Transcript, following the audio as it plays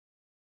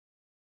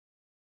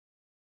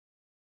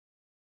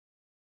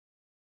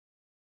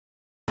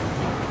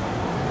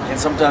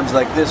sometimes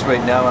like this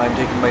right now. I'm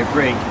taking my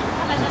break.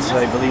 It's,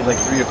 I believe, like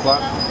 3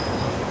 o'clock.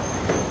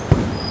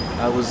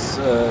 I was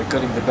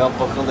cutting the belt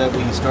buckle that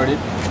we started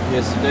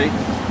yesterday,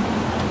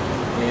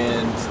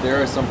 and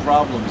there are some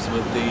problems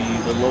with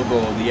the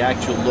logo, the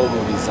actual logo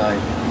design,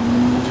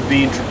 to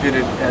be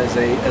interpreted as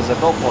a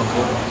belt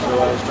buckle. So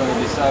I was trying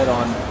to decide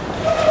on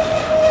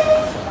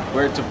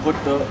where to put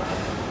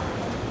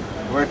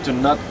where to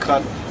not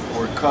cut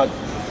or cut,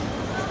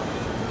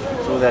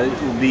 so that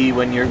it will be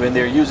when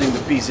they're using the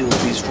piece, it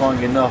will be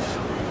strong enough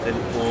that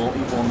it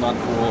will not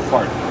fall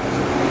apart.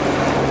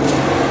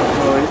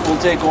 So it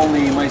will take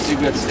only, my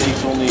cigarette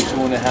takes only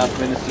 2.5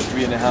 minutes to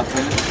 3.5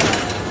 minutes,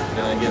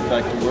 and I get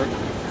back to work.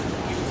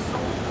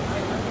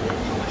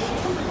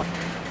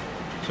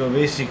 So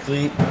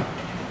basically,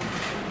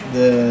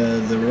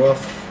 the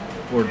rough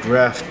or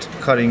draft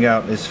cutting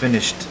out is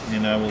finished,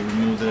 and I will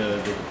remove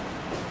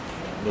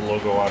the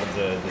logo out of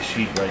the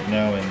sheet right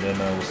now, and then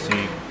I will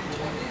see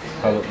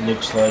how it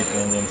looks like,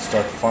 and then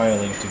start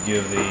filing to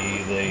give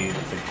the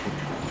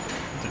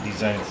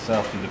design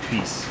itself to the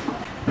piece.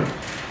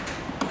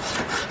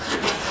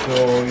 So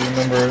you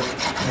remember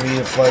we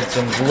applied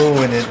some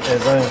glue in it.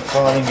 As I'm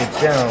filing it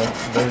down,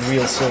 the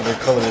real silver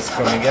color is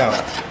coming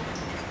out.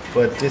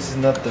 But this is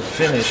not the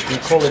finish. We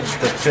call it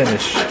the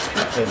finish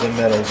of the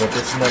metal, but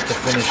this is not the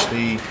finish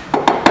the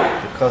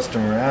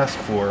customer asked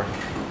for.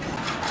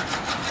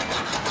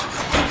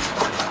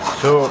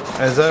 So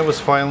as I was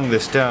filing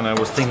this down, I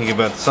was thinking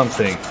about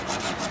something.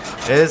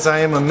 As I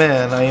am a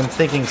man, I am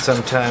thinking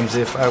sometimes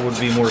if I would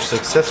be more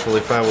successful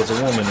if I was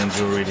a woman in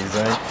jewelry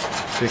design.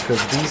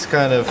 Because these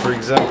kind of, for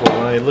example,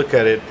 when I look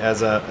at it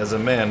as a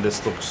man,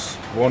 this looks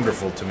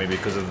wonderful to me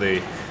because of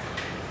the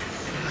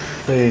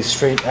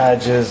straight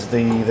edges,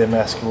 the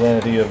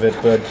masculinity of it.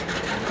 But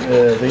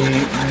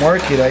the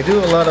market, I do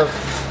a lot of,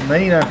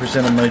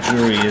 99% of my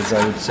jewelry is,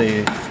 I would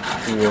say,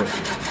 for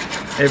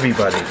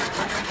everybody.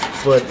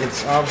 But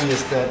it's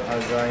obvious that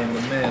as I am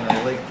a man,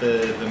 I like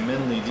the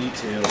manly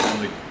details,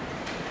 and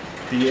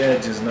the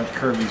edge is not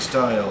curvy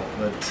style.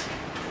 But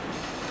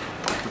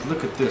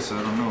look at this,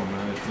 I don't know,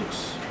 man, it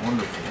looks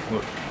wonderful.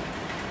 Look,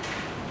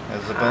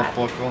 as a belt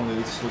buckle,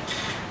 this looks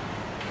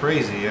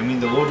crazy. I mean,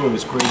 the logo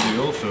is crazy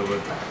also,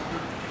 but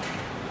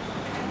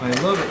I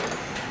love it.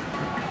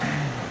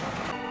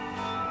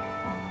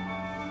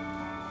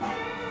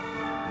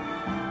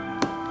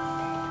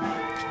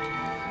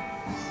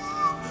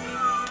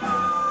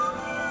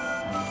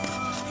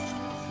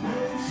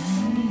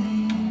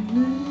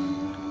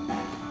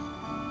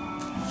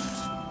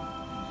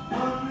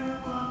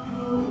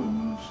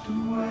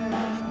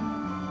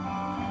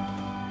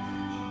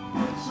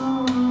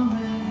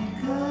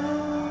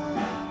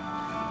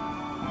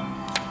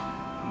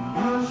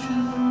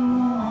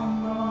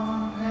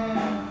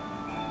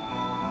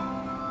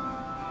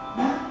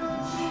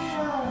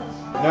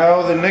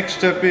 Now the next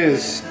step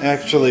is,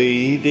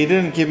 actually, they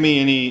didn't give me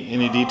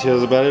any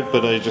details about it,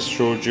 but I just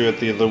showed you at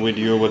the other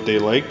video what they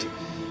liked.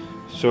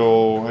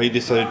 So I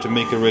decided to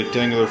make a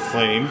rectangular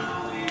frame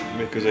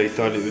because I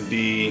thought it would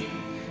be,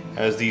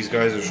 as these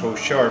guys are so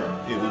sharp,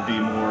 it would be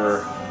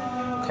more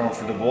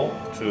comfortable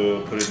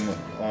to put it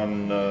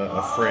on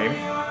a frame.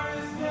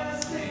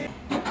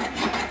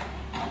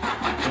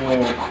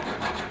 So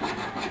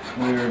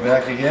we're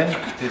back again.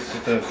 This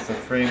is the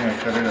frame. I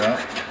cut it out.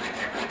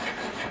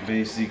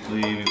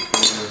 Basically,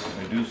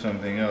 before I do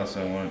something else,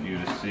 I want you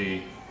to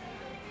see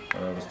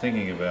what I was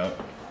thinking about.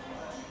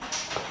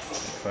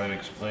 I'll try to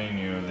explain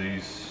you.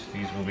 These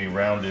will be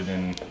rounded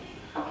and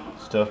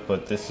stuff,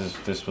 but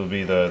this will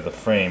be the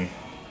frame.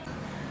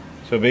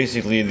 So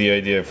basically, the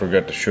idea I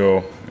forgot to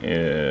show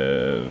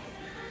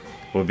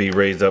will be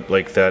raised up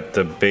like that.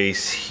 The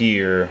base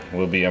here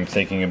will be, I'm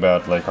thinking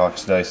about like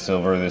oxidized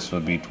silver. This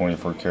would be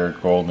 24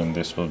 karat gold, and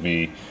this will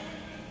be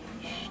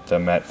the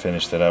matte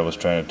finish that I was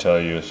trying to tell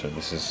you. So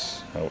this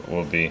is how it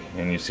will be,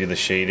 and you see the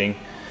shading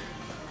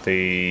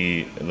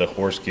the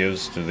horse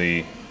gives to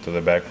the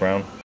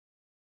background.